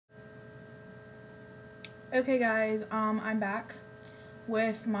Okay guys, I'm back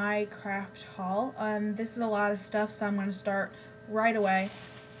with my craft haul. This is a lot of stuff, so I'm going to start right away.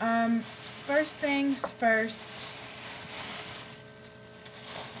 First things first,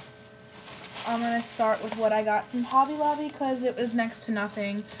 I'm going to start with what I got from Hobby Lobby because it was next to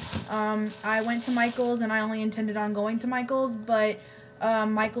nothing. I went to Michael's and I only intended on going to Michael's, but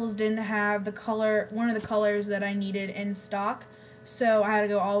Michael's didn't have one of the colors that I needed in stock. So I had to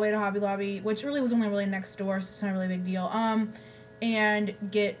go all the way to Hobby Lobby, which really was only really next door, so it's not really a big deal, and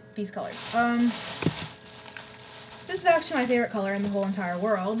get these colors. This is actually my favorite color in the whole entire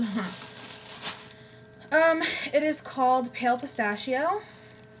world. It is called Pale Pistachio.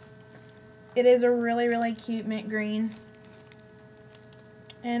 It is a really, really cute mint green.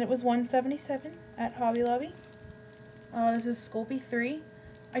 And it was $1.77 at Hobby Lobby. This is Sculpey 3.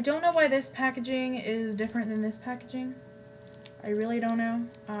 I don't know why this packaging is different than this packaging. I really don't know.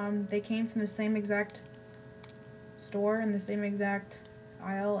 They came from the same exact store and the same exact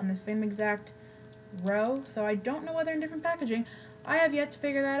aisle and the same exact row, so I don't know why they're in different packaging. I have yet to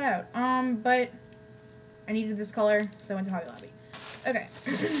figure that out. But I needed this color, so I went to Hobby Lobby. Okay.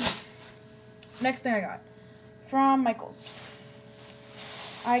 Next thing I got from Michael's.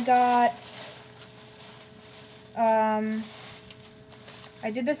 I got, I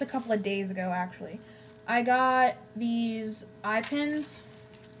did this a couple of days ago, actually. I got these eye pins.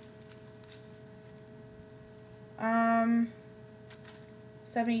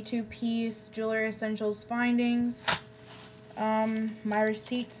 72-piece Jewelry Essentials Findings. My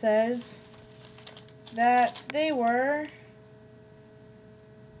receipt says that they were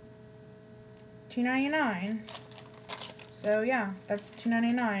 $2.99. So yeah, that's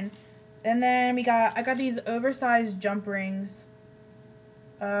 $2.99. And then I got these oversized jump rings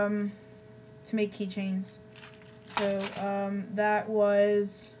to make keychains. So that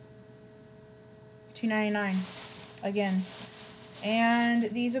was $2.99 again.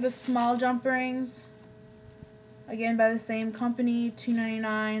 And these are the small jump rings, again by the same company,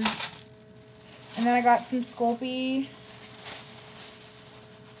 $2.99. And then I got some Sculpey.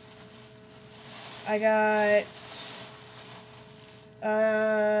 I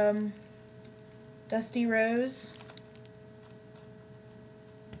got Dusty Rose.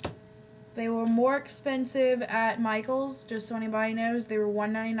 They were more expensive at Michael's, just so anybody knows. They were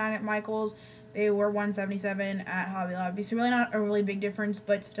 $1.99 at Michael's. They were $1.77 at Hobby Lobby. So really not a really big difference,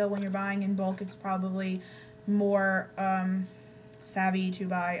 but still when you're buying in bulk, it's probably more savvy to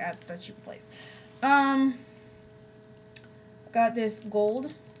buy at the cheaper place. Got this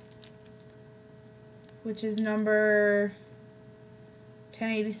gold, which is number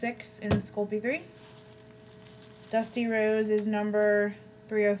 1086 in the Sculpey 3. Dusty Rose is number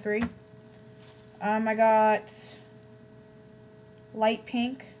 303. I got light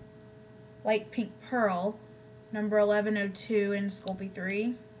pink pearl, number 1102 in Sculpey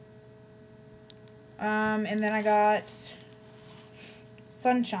 3. And then I got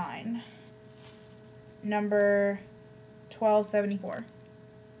sunshine, number 1274,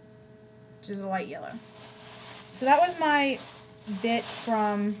 which is a light yellow. So that was my bit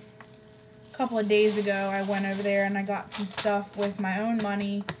from a couple of days ago. I went over there and I got some stuff with my own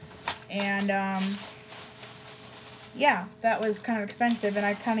money, and yeah, that was kind of expensive and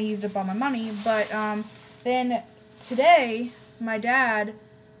I kind of used up all my money. But then today my dad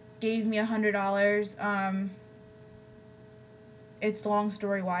gave me $100. It's a long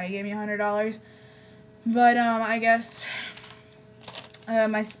story why he gave me $100, but I guess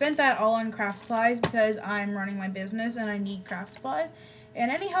I spent that all on craft supplies because I'm running my business and I need craft supplies, and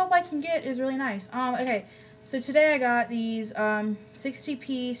any help I can get is really nice. Okay, so today I got these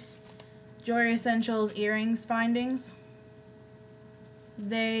 60-piece Jewelry Essentials earrings findings.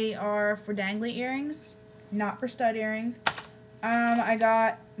 They are for dangly earrings, not for stud earrings. I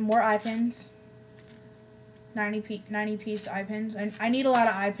got more eye pins, 90-piece eye pins. And I need a lot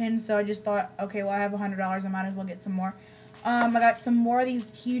of eye pins, so I just thought, okay, well I have $100, I might as well get some more. I got some more of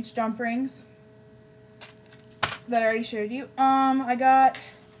these huge jump rings that I already showed you. I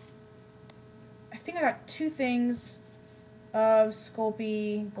think I got 2 things of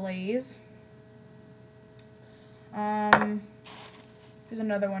Sculpey glaze. There's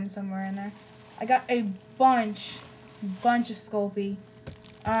another one somewhere in there. I got a bunch of Sculpey.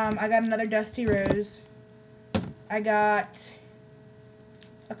 I got another Dusty Rose. I got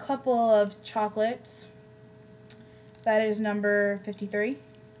a couple of chocolates. That is number 53.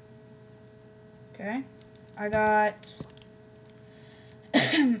 Okay. I got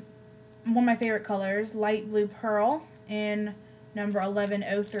one of my favorite colors, light blue pearl, in number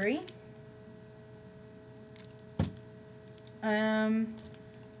 1103.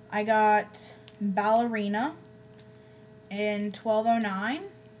 I got Ballerina in 1209,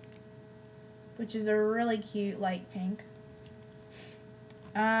 which is a really cute light pink.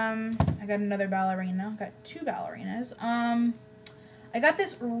 I got another ballerina. Got two ballerinas. I got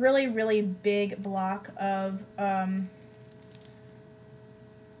this really, really big block of, well,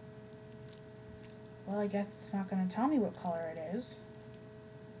 I guess it's not going to tell me what color it is.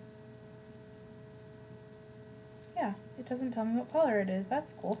 Yeah, it doesn't tell me what color it is.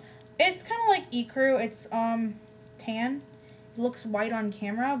 That's cool. It's kind of like ecru. It's, tan. It looks white on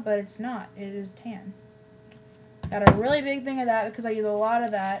camera, but it's not. It is tan. Got a really big thing of that because I use a lot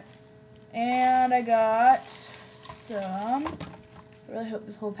of that. And I got some, I really hope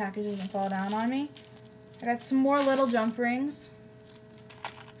this whole package doesn't fall down on me. I got some more little jump rings.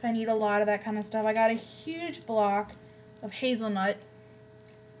 I need a lot of that kind of stuff. I got a huge block of hazelnut.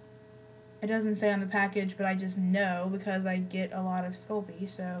 It doesn't say on the package, but I just know because I get a lot of Sculpey.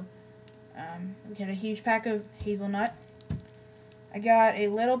 So we got a huge pack of hazelnut. I got a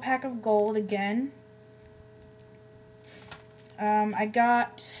little pack of gold again. I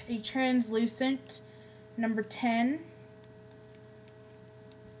got a translucent number 10.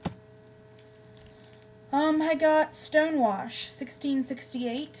 I got Stonewash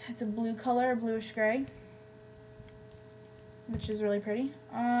 1668. It's a blue color, bluish gray, which is really pretty.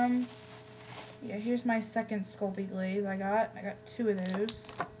 Yeah, here's my second Sculpey glaze I got two of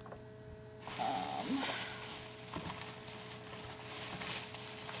those.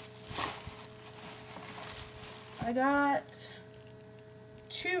 I got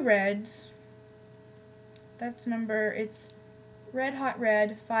two reds. That's it's Red Hot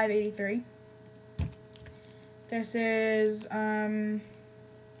Red 583. This is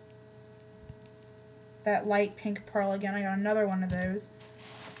that light pink pearl again. I got another one of those.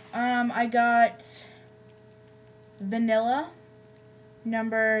 I got Vanilla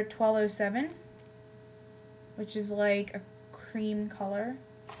number 1207, which is like a cream color.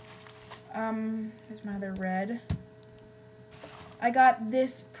 Here's my other red. I got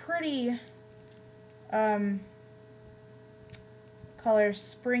this pretty color,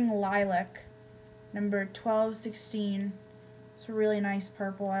 Spring Lilac, number 1216. It's a really nice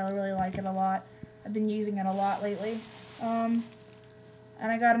purple. I really like it a lot. I've been using it a lot lately. And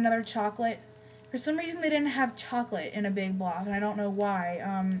I got another chocolate. For some reason they didn't have chocolate in a big block, and I don't know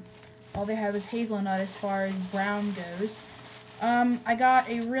why. All they have is hazelnut as far as brown goes. I got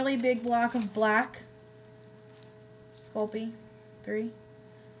a really big block of black Sculpey 3.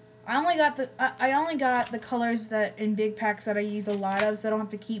 I only got the colors that in big packs that I use a lot of, so I don't have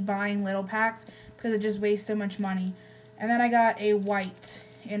to keep buying little packs because it just wastes so much money. And then I got a white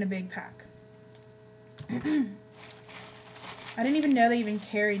in a big pack. I didn't even know they even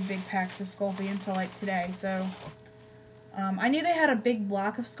carried big packs of Sculpey until like today. So I knew they had a big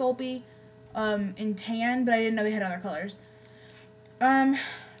block of Sculpey in tan, but I didn't know they had other colors. I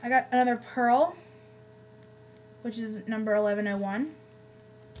got another pearl, which is number 1101.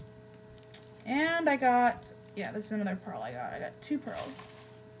 And I got, yeah, this is another pearl I got. I got two pearls.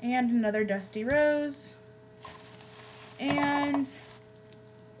 And another Dusty Rose. And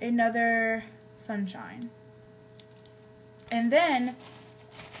another Sunshine. And then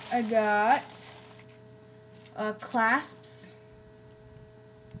I got clasps.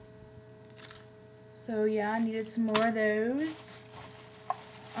 So yeah, I needed some more of those.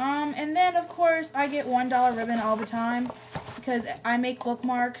 And then of course I get $1 ribbon all the time because I make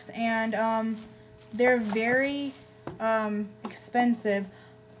bookmarks, and they're very expensive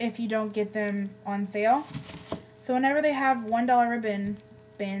if you don't get them on sale. So whenever they have $1 ribbon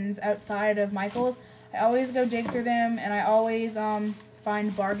bins outside of Michael's, I always go dig through them, and I always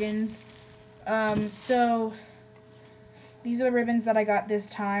find bargains. So these are the ribbons that I got this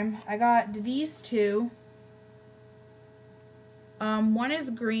time. I got these two. One is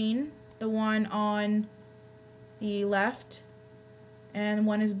green, the one on the left, and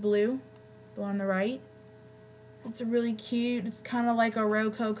one is blue, the one on the right. It's really cute. It's kind of like a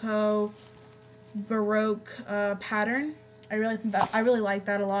Rococo Baroque pattern. I really like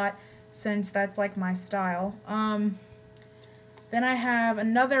that a lot, since that's like my style. Then I have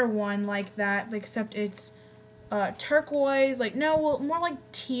another one like that, except it's turquoise, well, more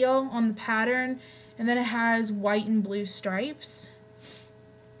like teal on the pattern, and then it has white and blue stripes.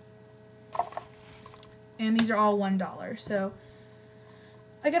 And these are all $1. So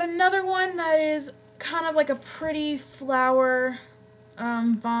I got another one that is kind of like a pretty flower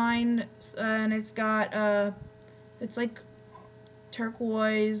vine, and it's got it's like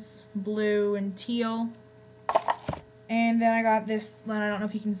turquoise, blue, and teal. And then I got this one. I don't know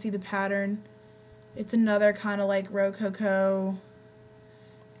if you can see the pattern. It's another kind of like Rococo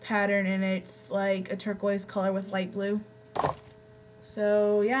pattern and it's like a turquoise color with light blue.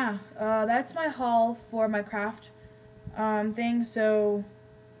 So yeah, that's my haul for my craft thing. So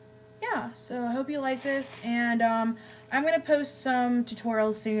yeah, so I hope you like this, and I'm going to post some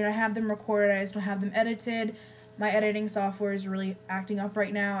tutorials soon. I have them recorded, I just don't have them edited. My editing software is really acting up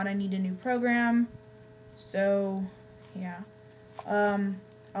right now, and I need a new program. So yeah,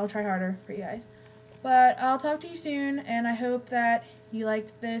 I'll try harder for you guys. But I'll talk to you soon, and I hope that you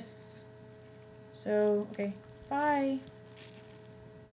liked this. So, okay, bye.